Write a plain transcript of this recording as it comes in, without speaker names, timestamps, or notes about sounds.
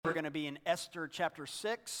We're going to be in Esther chapter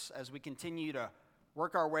 6 as we continue to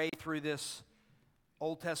work our way through this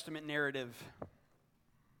Old Testament narrative.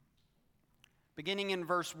 Beginning in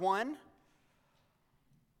verse 1,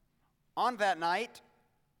 on that night,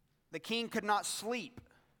 the king could not sleep,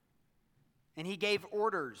 and he gave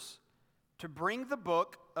orders to bring the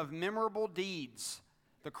book of memorable deeds,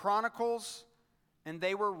 the Chronicles, and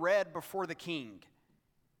they were read before the king.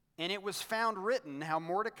 And it was found written how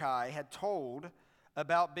Mordecai had told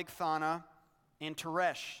about Bigthana and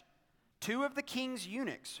Teresh, two of the king's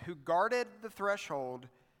eunuchs who guarded the threshold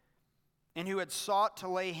and who had sought to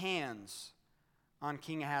lay hands on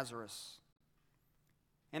King Ahasuerus.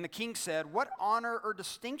 And the king said, "What honor or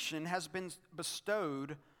distinction has been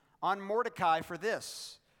bestowed on Mordecai for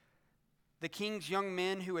this?" The king's young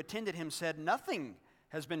men who attended him said, "Nothing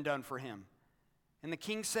has been done for him." And the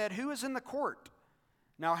king said, "Who is in the court?"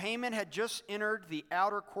 Now Haman had just entered the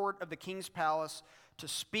outer court of the king's palace to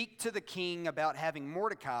speak to the king about having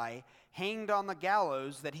Mordecai hanged on the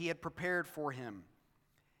gallows that he had prepared for him.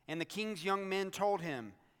 And the king's young men told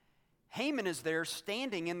him, "Haman is there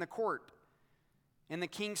standing in the court." And the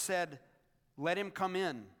king said, "Let him come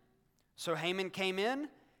in." So Haman came in,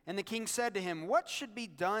 and the king said to him, "What should be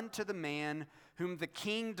done to the man whom the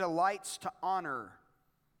king delights to honor?"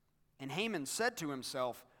 And Haman said to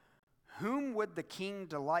himself, "Whom would the king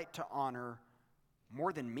delight to honor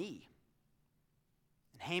more than me?"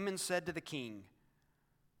 And Haman said to the king,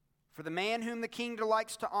 "For the man whom the king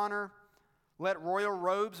delights to honor, let royal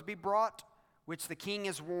robes be brought, which the king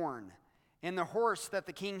has worn, and the horse that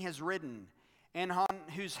the king has ridden, and on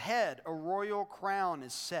whose head a royal crown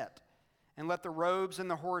is set. And let the robes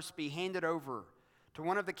and the horse be handed over to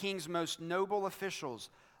one of the king's most noble officials.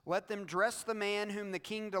 Let them dress the man whom the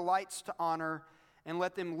king delights to honor, and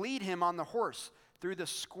let them lead him on the horse through the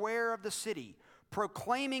square of the city,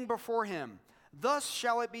 proclaiming before him, 'Thus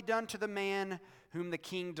shall it be done to the man whom the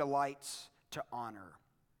king delights to honor.'"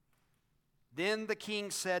 Then the king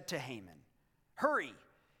said to Haman, "Hurry,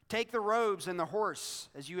 take the robes and the horse,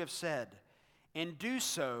 as you have said, and do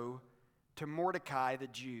so to Mordecai the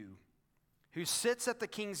Jew, who sits at the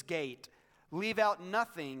king's gate. Leave out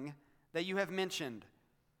nothing that you have mentioned."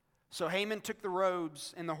 So Haman took the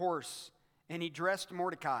robes and the horse, and he dressed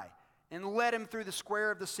Mordecai, and led him through the square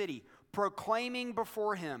of the city, proclaiming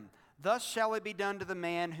before him, "Thus shall it be done to the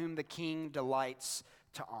man whom the king delights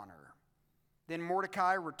to honor." Then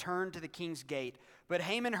Mordecai returned to the king's gate, but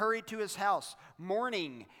Haman hurried to his house,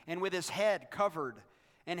 mourning and with his head covered.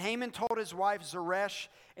 And Haman told his wife Zeresh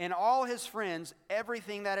and all his friends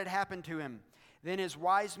everything that had happened to him. Then his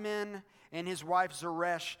wise men and his wife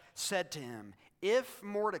Zeresh said to him, "If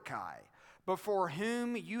Mordecai, before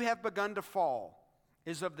whom you have begun to fall,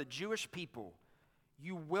 is of the Jewish people,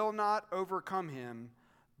 you will not overcome him,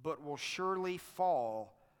 but will surely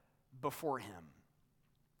fall before him."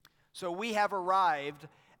 So we have arrived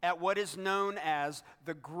at what is known as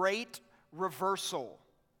the Great Reversal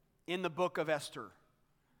in the book of Esther.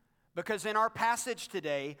 Because in our passage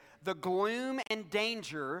today, the gloom and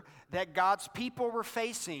danger that God's people were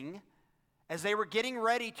facing as they were getting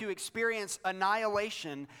ready to experience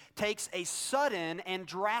annihilation takes a sudden and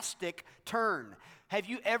drastic turn. Have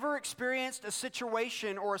you ever experienced a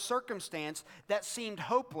situation or a circumstance that seemed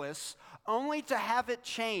hopeless only to have it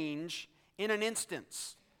change in an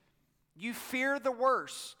instant? You fear the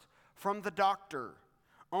worst from the doctor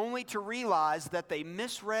only to realize that they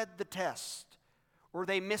misread the test or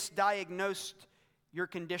they misdiagnosed your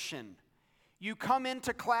condition. You come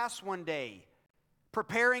into class one day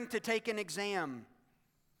preparing to take an exam,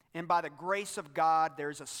 and by the grace of God,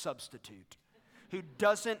 there's a substitute who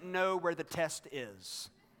doesn't know where the test is.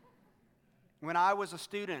 When I was a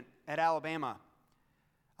student at Alabama,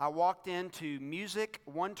 I walked into Music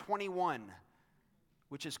 121,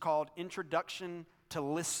 which is called Introduction to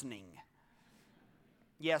Listening.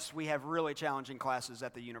 Yes, we have really challenging classes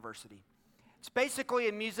at the university. It's basically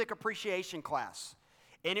a music appreciation class,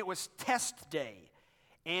 and it was test day,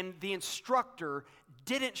 and the instructor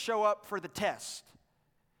didn't show up for the test.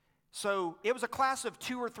 So it was a class of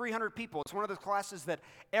 200 or 300 people. It's one of those classes that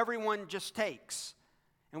everyone just takes.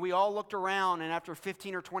 And we all looked around, and after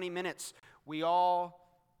 15 or 20 minutes, we all,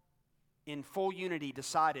 in full unity,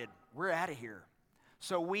 decided, we're out of here.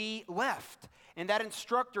 So we left, and that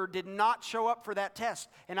instructor did not show up for that test.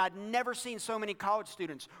 And I'd never seen so many college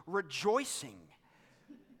students rejoicing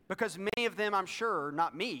because many of them, I'm sure,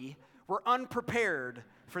 not me, were unprepared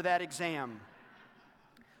for that exam.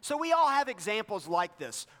 So we all have examples like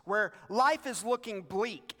this, where life is looking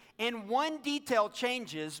bleak, and one detail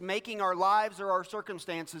changes, making our lives or our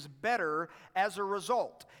circumstances better as a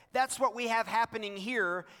result. That's what we have happening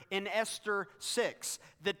here in Esther 6.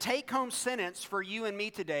 The take-home sentence for you and me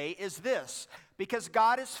today is this: because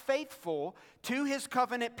God is faithful to his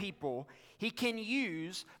covenant people, he can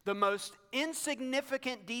use the most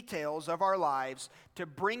insignificant details of our lives to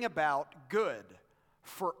bring about good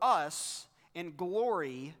for us and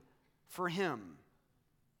glory for him.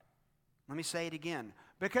 Let me say it again.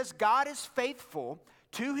 Because God is faithful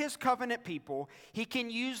to his covenant people, he can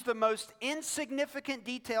use the most insignificant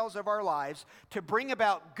details of our lives to bring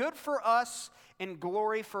about good for us and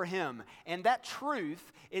glory for him. And that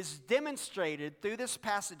truth is demonstrated through this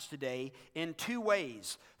passage today in two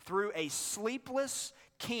ways: through a sleepless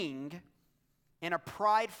king and a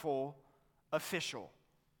prideful official.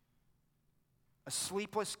 A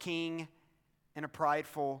sleepless king and a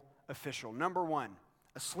prideful official. Number one,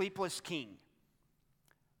 a sleepless king.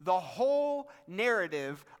 The whole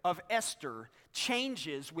narrative of Esther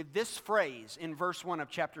changes with this phrase in verse 1 of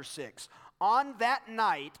chapter 6. On that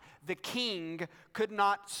night, the king could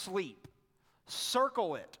not sleep.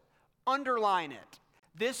 Circle it. Underline it.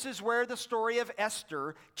 This is where the story of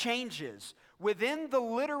Esther changes. Within the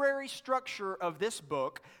literary structure of this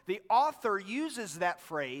book, the author uses that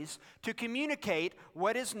phrase to communicate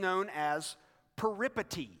what is known as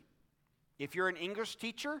peripety. If you're an English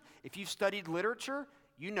teacher, if you've studied literature,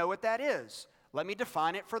 you know what that is. Let me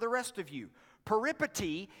define it for the rest of you.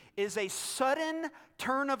 Peripety is a sudden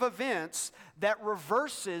turn of events that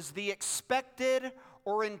reverses the expected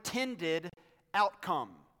or intended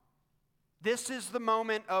outcome. This is the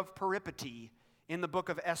moment of peripety in the book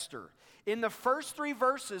of Esther. In the first 3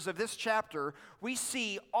 verses of this chapter, we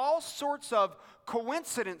see all sorts of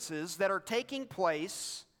coincidences that are taking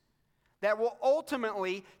place that will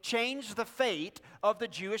ultimately change the fate of the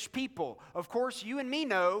Jewish people. Of course, you and me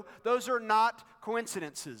know those are not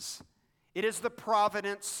coincidences. It is the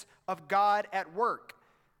providence of God at work.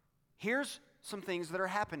 Here's some things that are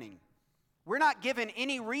happening. We're not given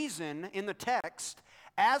any reason in the text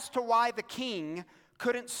as to why the king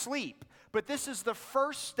couldn't sleep. But this is the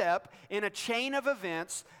first step in a chain of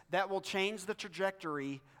events that will change the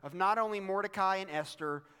trajectory of not only Mordecai and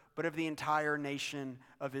Esther, but of the entire nation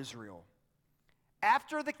of Israel.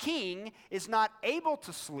 After the king is not able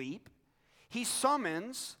to sleep, he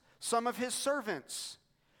summons some of his servants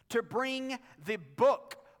to bring the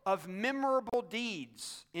book of memorable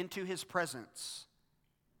deeds into his presence.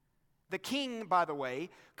 The king, by the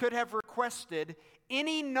way, could have requested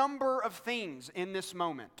any number of things in this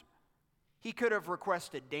moment. He could have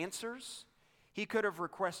requested dancers. He could have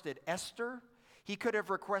requested Esther. He could have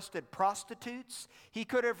requested prostitutes. He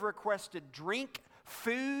could have requested drink,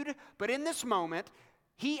 food. But in this moment,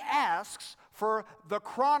 he asks for the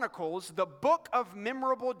Chronicles, the book of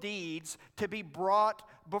memorable deeds, to be brought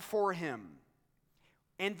before him.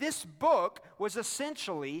 And this book was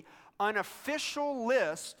essentially an official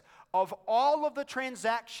list of all of the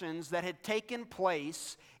transactions that had taken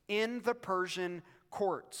place in the Persian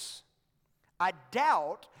courts. I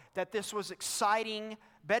doubt that this was exciting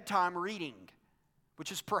bedtime reading,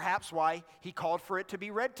 which is perhaps why he called for it to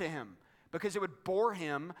be read to him, because it would bore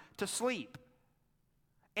him to sleep.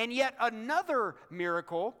 And yet another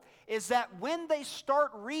miracle is that when they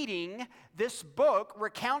start reading this book,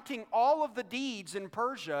 recounting all of the deeds in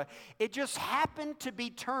Persia, it just happened to be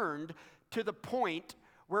turned to the point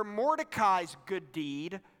where Mordecai's good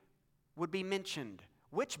deed would be mentioned,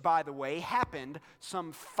 which, by the way, happened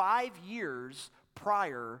some 5 years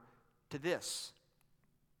prior to this.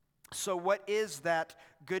 So what is that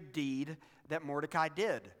good deed that Mordecai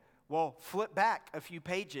did? Well, flip back a few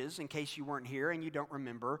pages in case you weren't here and you don't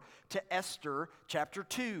remember, to Esther chapter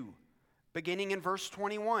 2, beginning in verse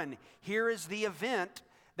 21. Here is the event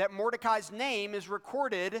that Mordecai's name is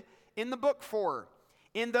recorded in the book for.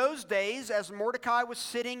 In those days, as Mordecai was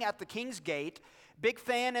sitting at the king's gate,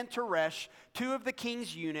 Bigthan and Teresh, 2 of the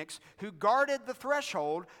king's eunuchs who guarded the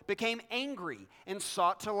threshold, became angry and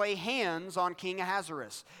sought to lay hands on King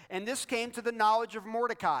Ahasuerus. And this came to the knowledge of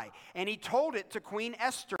Mordecai, and he told it to Queen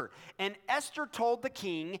Esther. And Esther told the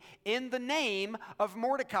king in the name of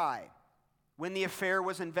Mordecai. When the affair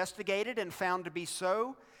was investigated and found to be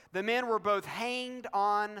so, the men were both hanged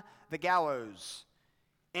on the gallows.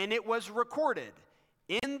 And it was recorded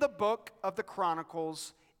in the book of the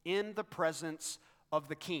Chronicles in the presence of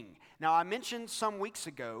the king. Now, I mentioned some weeks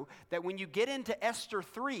ago that when you get into Esther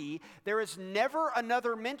 3, there is never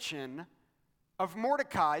another mention of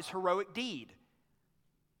Mordecai's heroic deed.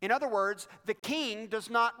 In other words, the king does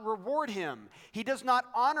not reward him. He does not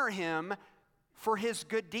honor him for his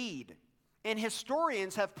good deed. And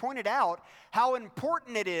historians have pointed out how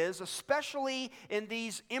important it is, especially in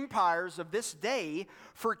these empires of this day,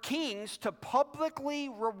 for kings to publicly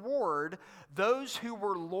reward those who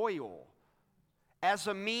were loyal as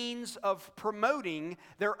a means of promoting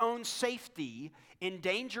their own safety in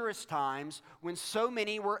dangerous times when so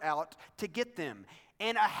many were out to get them.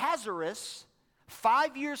 And Ahasuerus,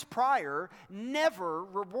 5 years prior, never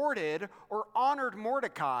rewarded or honored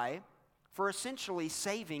Mordecai for essentially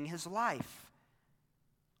saving his life.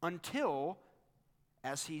 Until,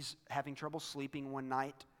 as he's having trouble sleeping one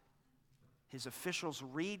night, his officials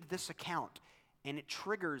read this account, and it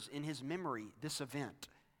triggers in his memory this event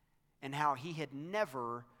and how he had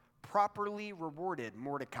never properly rewarded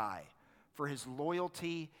Mordecai for his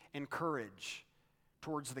loyalty and courage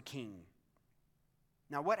towards the king.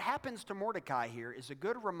 Now, what happens to Mordecai here is a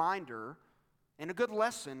good reminder and a good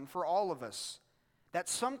lesson for all of us that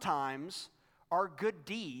sometimes our good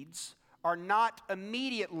deeds are not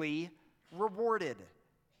immediately rewarded.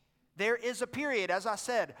 There is a period, as I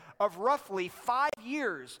said, of roughly 5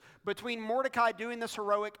 years between Mordecai doing this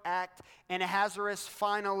heroic act and Ahasuerus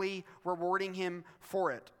finally rewarding him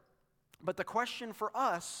for it. But the question for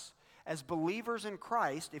us as believers in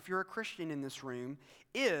Christ, if you're a Christian in this room,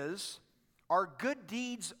 is, are good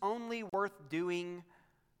deeds only worth doing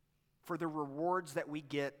for the rewards that we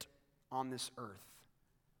get on this earth?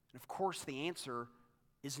 And of course, the answer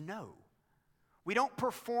is no. We don't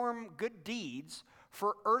perform good deeds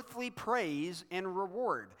for earthly praise and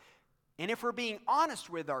reward. And if we're being honest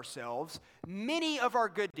with ourselves, many of our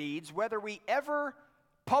good deeds, whether we ever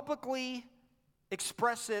publicly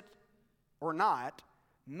express it or not,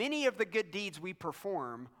 many of the good deeds we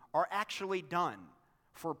perform are actually done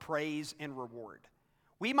for praise and reward.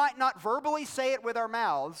 We might not verbally say it with our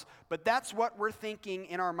mouths, but that's what we're thinking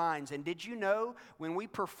in our minds. And did you know when we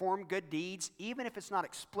perform good deeds, even if it's not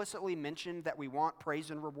explicitly mentioned that we want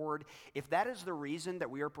praise and reward, if that is the reason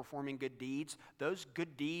that we are performing good deeds, those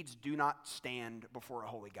good deeds do not stand before a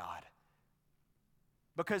holy God.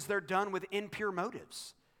 Because they're done with impure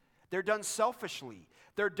motives. They're done selfishly.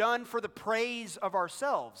 They're done for the praise of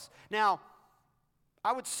ourselves. Now,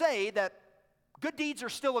 I would say that good deeds are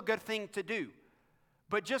still a good thing to do.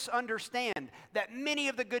 But just understand that many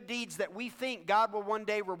of the good deeds that we think God will one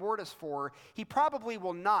day reward us for, He probably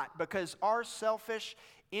will not, because our selfish,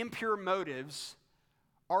 impure motives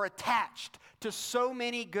are attached to so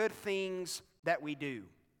many good things that we do.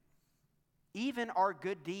 Even our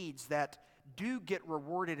good deeds that do get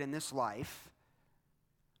rewarded in this life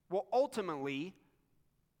will ultimately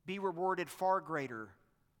be rewarded far greater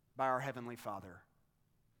by our Heavenly Father.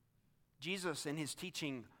 Jesus, in His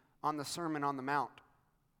teaching on the Sermon on the Mount,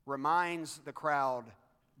 reminds the crowd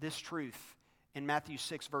this truth in Matthew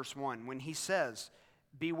 6, verse 1, when He says,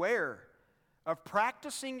 "Beware of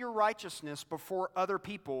practicing your righteousness before other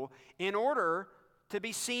people in order to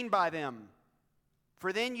be seen by them,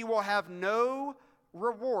 for then you will have no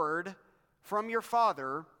reward from your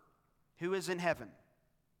Father who is in heaven."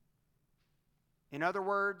 In other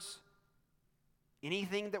words,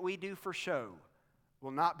 anything that we do for show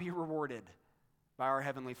will not be rewarded by our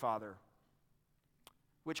Heavenly Father.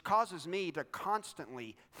 Which causes me to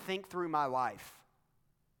constantly think through my life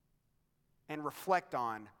and reflect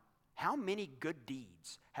on how many good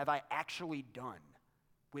deeds have I actually done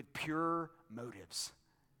with pure motives.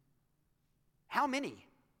 How many?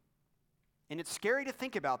 And it's scary to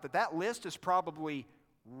think about that list is probably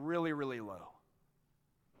really, really low.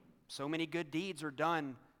 So many good deeds are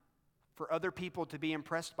done for other people to be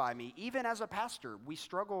impressed by me. Even as a pastor,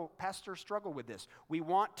 pastors struggle with this. We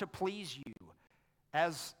want to please you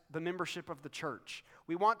as the membership of the church.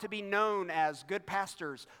 We want to be known as good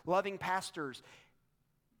pastors, loving pastors.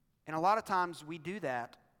 And a lot of times we do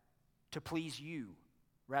that to please you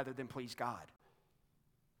rather than please God.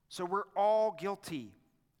 So we're all guilty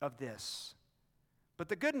of this. But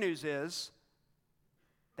the good news is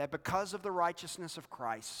that because of the righteousness of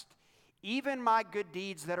Christ, even my good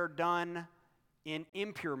deeds that are done in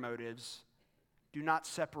impure motives do not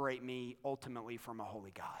separate me ultimately from a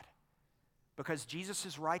holy God. Because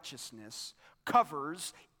Jesus' righteousness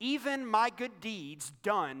covers even my good deeds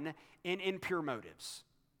done in impure motives.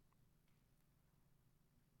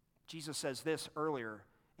 Jesus says this earlier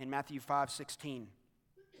in Matthew 5:16.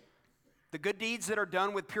 The good deeds that are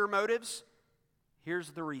done with pure motives,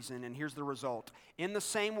 here's the reason and here's the result. In the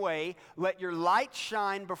same way, let your light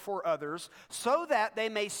shine before others so that they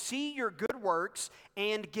may see your good works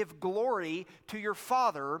and give glory to your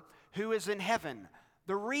Father who is in heaven.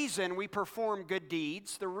 The reason we perform good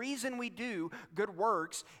deeds, the reason we do good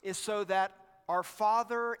works is so that our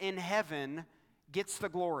Father in heaven gets the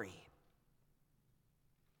glory.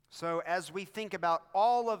 So as we think about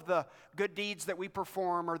all of the good deeds that we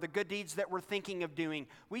perform or the good deeds that we're thinking of doing,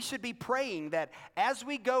 we should be praying that as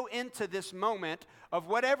we go into this moment of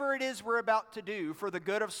whatever it is we're about to do for the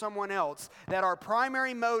good of someone else, that our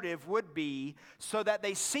primary motive would be so that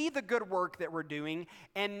they see the good work that we're doing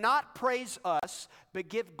and not praise us, but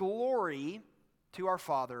give glory to our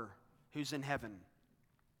Father who's in heaven.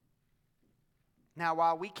 Now,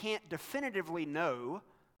 while we can't definitively know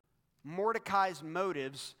Mordecai's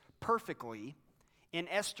motives perfectly in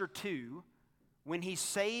Esther 2, when he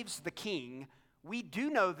saves the king, we do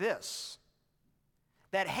know this,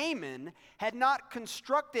 that Haman had not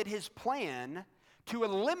constructed his plan to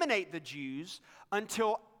eliminate the Jews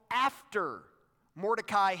until after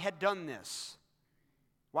Mordecai had done this.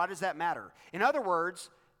 Why does that matter? In other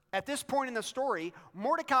words, at this point in the story,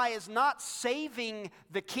 Mordecai is not saving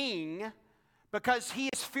the king because he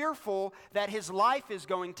is fearful that his life is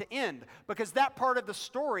going to end, because that part of the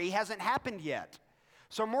story hasn't happened yet.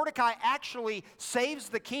 So Mordecai actually saves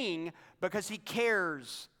the king because he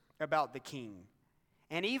cares about the king.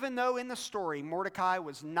 And even though in the story Mordecai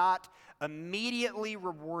was not immediately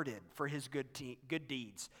rewarded for his good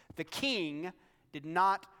deeds, the king did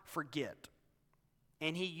not forget.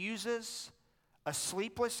 And he uses a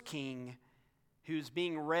sleepless king who's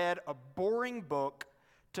being read a boring book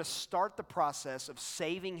to start the process of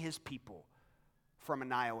saving his people from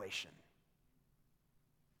annihilation.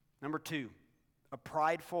 Number 2, a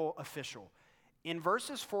prideful official. In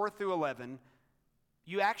verses 4 through 11,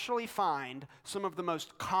 you actually find some of the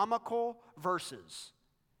most comical verses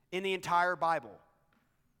in the entire Bible.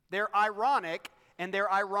 They're ironic, and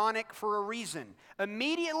they're ironic for a reason.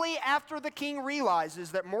 Immediately after the king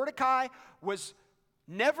realizes that Mordecai was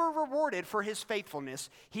never rewarded for his faithfulness,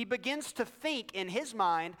 he begins to think in his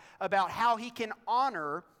mind about how he can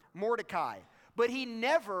honor Mordecai. But he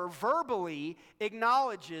never verbally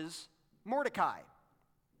acknowledges Mordecai.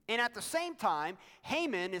 And at the same time,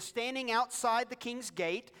 Haman is standing outside the king's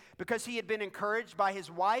gate because he had been encouraged by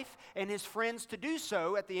his wife and his friends to do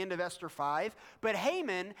so at the end of Esther 5. But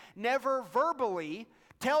Haman never verbally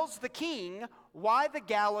tells the king why the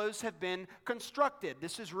gallows have been constructed.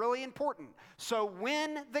 This is really important. So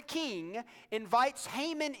when the king invites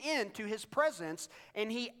Haman into his presence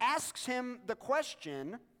and he asks him the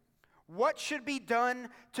question, what should be done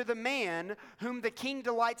to the man whom the king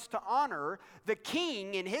delights to honor? The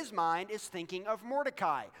king, in his mind, is thinking of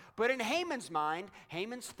Mordecai. But in Haman's mind,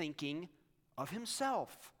 Haman's thinking of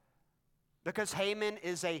himself. Because Haman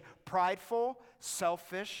is a prideful,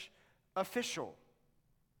 selfish official.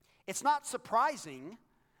 It's not surprising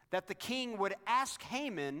that the king would ask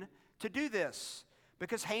Haman to do this,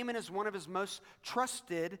 because Haman is one of his most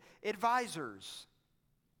trusted advisors.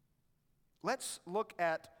 Let's look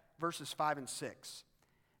at verses 5 and 6.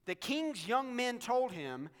 The king's young men told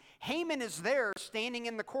him, Haman is there standing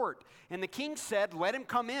in the court. And the king said, let him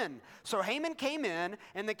come in. So Haman came in,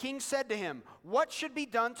 and the king said to him, what should be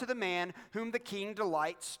done to the man whom the king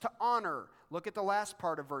delights to honor? Look at the last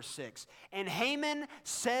part of verse 6. And Haman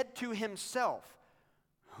said to himself,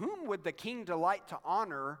 whom would the king delight to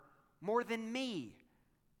honor more than me?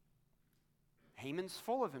 Haman's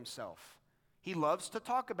full of himself. He loves to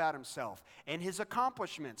talk about himself and his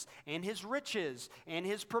accomplishments and his riches and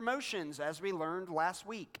his promotions, as we learned last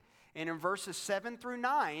week. And in verses 7 through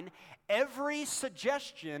 9, every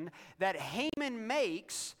suggestion that Haman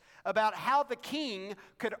makes about how the king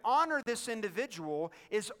could honor this individual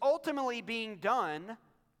is ultimately being done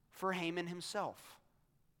for Haman himself.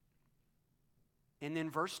 And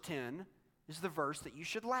then verse 10 is the verse that you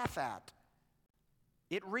should laugh at.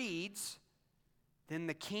 It reads, then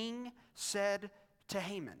the king said to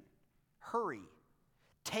Haman, hurry,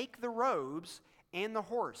 take the robes and the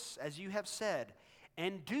horse, as you have said,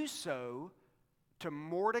 and do so to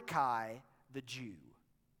Mordecai the Jew,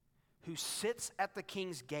 who sits at the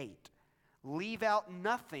king's gate. Leave out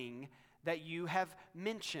nothing that you have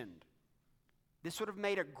mentioned. This would have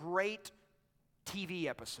made a great TV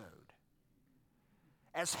episode.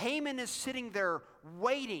 As Haman is sitting there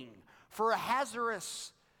waiting for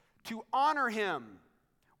Ahasuerus to honor him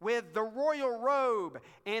with the royal robe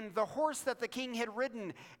and the horse that the king had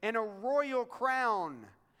ridden and a royal crown,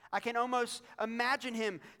 I can almost imagine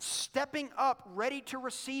him stepping up, ready to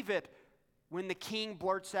receive it, when the king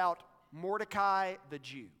blurts out, Mordecai the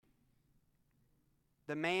Jew.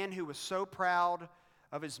 The man who was so proud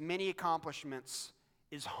of his many accomplishments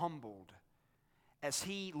is humbled as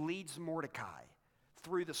he leads Mordecai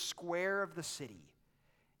through the square of the city.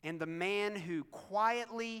 And the man who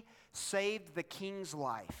quietly saved the king's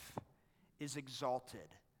life is exalted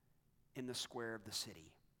in the square of the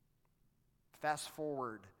city. Fast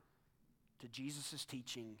forward to Jesus'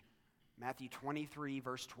 teaching Matthew 23,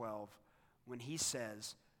 verse 12, when he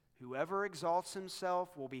says, "Whoever exalts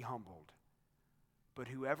himself will be humbled, but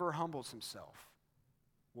whoever humbles himself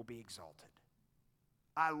will be exalted."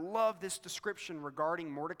 I love this description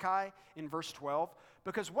regarding Mordecai in verse 12,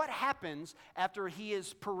 because what happens after he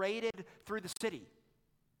is paraded through the city?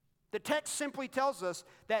 The text simply tells us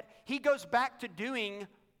that he goes back to doing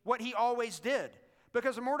what he always did,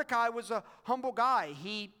 because Mordecai was a humble guy.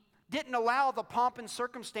 He didn't allow the pomp and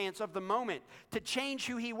circumstance of the moment to change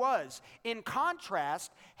who he was. In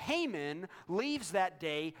contrast, Haman leaves that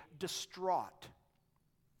day distraught.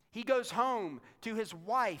 He goes home to his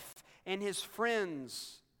wife and his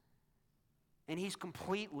friends, and he's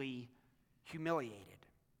completely humiliated.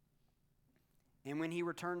 And when he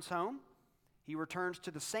returns home, he returns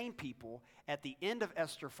to the same people at the end of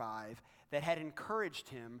Esther 5 that had encouraged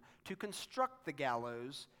him to construct the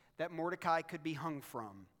gallows that Mordecai could be hung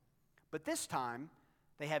from. But this time,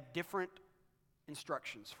 they have different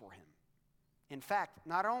instructions for him. In fact,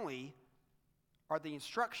 not only are the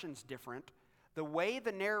instructions different, the way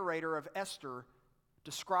the narrator of Esther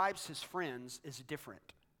describes his friends is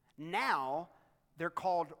different. Now, they're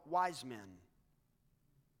called wise men.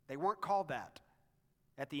 They weren't called that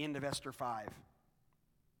at the end of Esther 5.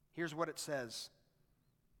 Here's what it says.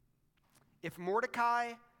 "If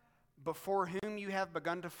Mordecai, before whom you have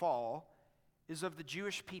begun to fall, is of the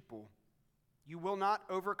Jewish people, you will not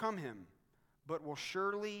overcome him, but will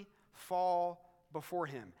surely fall before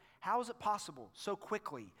him." How is it possible so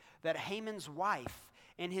quickly that Haman's wife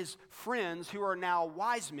and his friends, who are now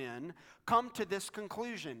wise men, come to this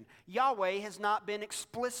conclusion? Yahweh has not been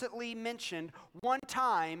explicitly mentioned one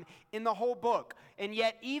time in the whole book. And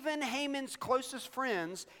yet even Haman's closest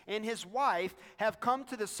friends and his wife have come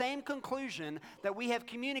to the same conclusion that we have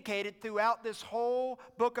communicated throughout this whole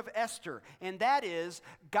book of Esther. And that is,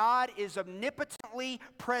 God is omnipotently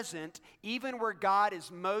present even where God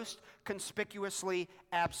is most conspicuously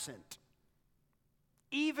absent.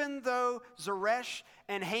 Even though Zeresh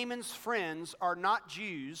and Haman's friends are not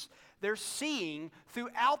Jews, they're seeing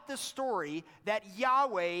throughout the story that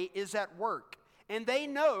Yahweh is at work. And they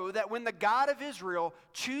know that when the God of Israel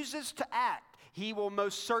chooses to act, he will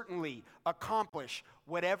most certainly accomplish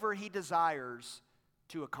whatever he desires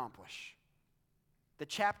to accomplish. The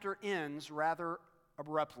chapter ends rather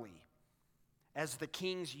abruptly as the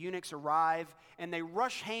king's eunuchs arrive and they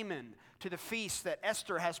rush Haman to the feast that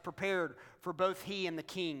Esther has prepared for both he and the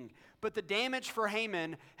king. But the damage for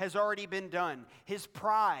Haman has already been done. His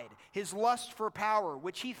pride, his lust for power,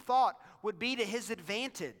 which he thought would be to his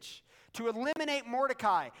advantage, to eliminate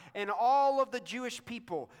Mordecai and all of the Jewish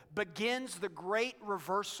people, begins the great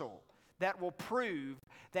reversal that will prove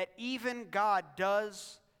that even God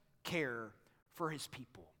does care for his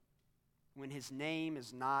people when his name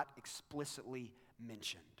is not explicitly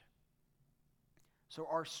mentioned. So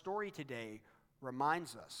our story today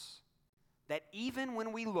reminds us that even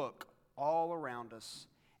when we look all around us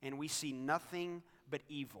and we see nothing but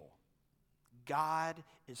evil, God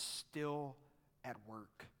is still at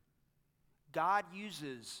work. God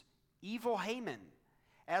uses evil Haman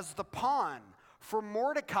as the pawn for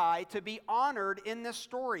Mordecai to be honored in this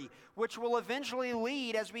story, which will eventually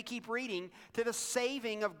lead, as we keep reading, to the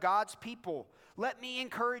saving of God's people. Let me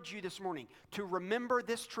encourage you this morning to remember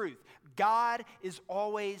this truth. God is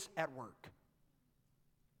always at work.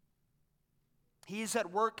 He is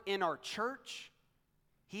at work in our church.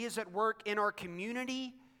 He is at work in our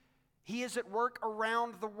community. He is at work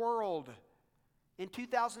around the world. In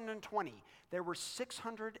 2020, there were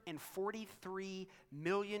 643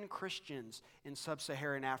 million Christians in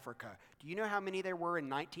sub-Saharan Africa. Do you know how many there were in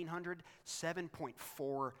 1900?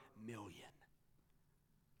 7.4 million.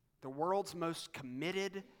 The world's most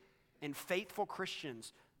committed and faithful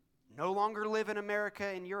Christians no longer live in America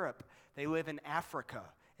and Europe. They live in Africa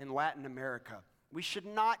and Latin America. We should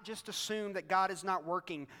not just assume that God is not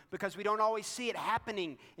working because we don't always see it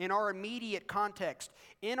happening in our immediate context.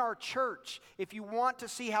 In our church, if you want to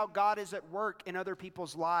see how God is at work in other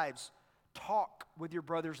people's lives, talk with your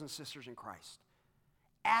brothers and sisters in Christ.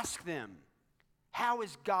 Ask them, how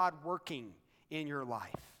is God working in your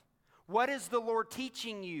life? What is the Lord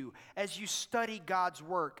teaching you as you study God's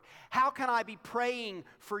work? How can I be praying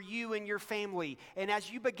for you and your family? And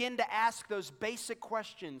as you begin to ask those basic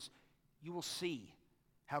questions, you will see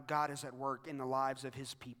how God is at work in the lives of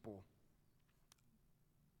his people.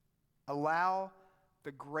 Allow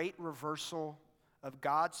the great reversal of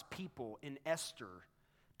God's people in Esther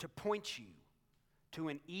to point you to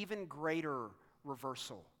an even greater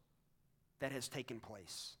reversal that has taken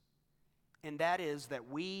place. And that is that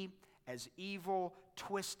we, as evil,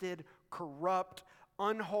 twisted, corrupt,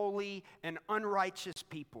 unholy and unrighteous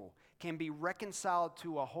people can be reconciled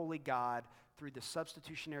to a holy God through the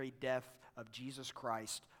substitutionary death of Jesus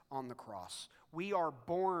Christ on the cross. We are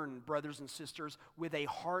born, brothers and sisters, with a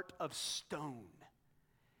heart of stone.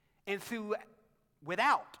 And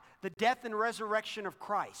without the death and resurrection of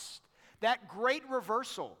Christ, that great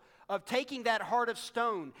reversal of taking that heart of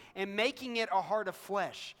stone and making it a heart of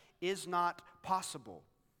flesh is not possible.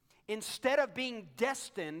 Instead of being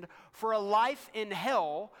destined for a life in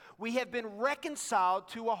hell, we have been reconciled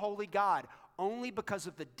to a holy God only because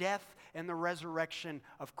of the death and the resurrection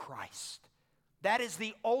of Christ. That is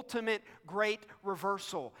the ultimate great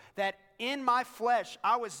reversal. That in my flesh,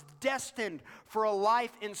 I was destined for a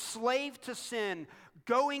life enslaved to sin,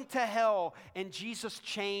 going to hell, and Jesus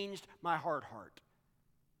changed my heart.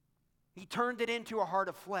 He turned it into a heart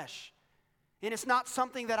of flesh. And it's not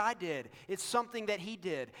something that I did. It's something that He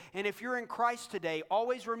did. And if you're in Christ today,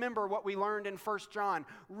 always remember what we learned in 1 John.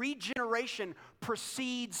 Regeneration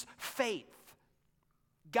precedes faith.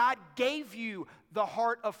 God gave you the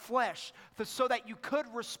heart of flesh so that you could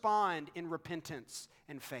respond in repentance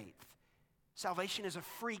and faith. Salvation is a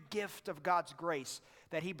free gift of God's grace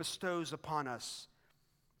that He bestows upon us.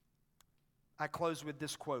 I close with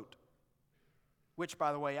this quote, which,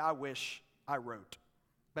 by the way, I wish I wrote,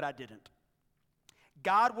 but I didn't.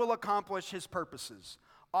 God will accomplish His purposes,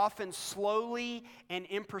 often slowly and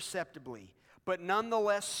imperceptibly, but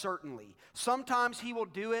nonetheless certainly. Sometimes He will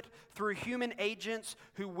do it through human agents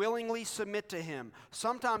who willingly submit to Him.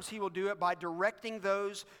 Sometimes He will do it by directing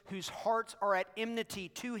those whose hearts are at enmity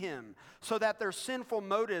to Him, so that their sinful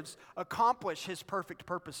motives accomplish His perfect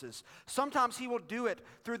purposes. Sometimes He will do it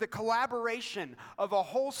through the collaboration of a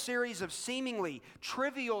whole series of seemingly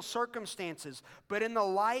trivial circumstances, but in the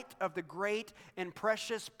light of the great and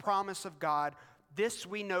precious promise of God, this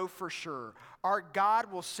we know for sure. Our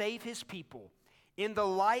God will save His people. In the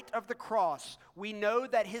light of the cross, we know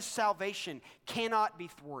that His salvation cannot be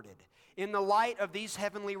thwarted. In the light of these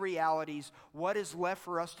heavenly realities, what is left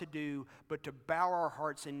for us to do but to bow our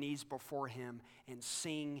hearts and knees before Him and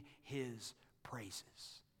sing His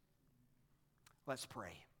praises? Let's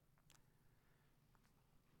pray.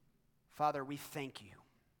 Father, we thank You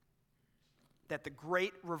that the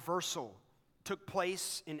great reversal took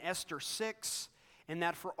place in Esther 6, and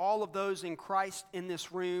that for all of those in Christ in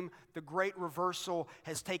this room, the great reversal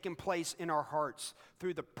has taken place in our hearts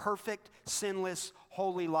through the perfect, sinless,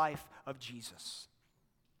 holy life of Jesus.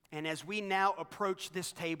 And as we now approach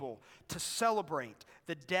this table to celebrate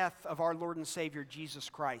the death of our Lord and Savior Jesus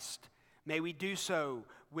Christ, may we do so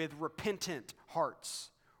with repentant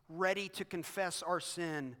hearts, ready to confess our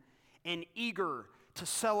sin and eager to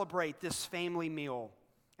celebrate this family meal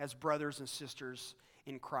as brothers and sisters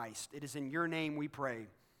in Christ. It is in Your name we pray.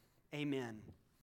 Amen.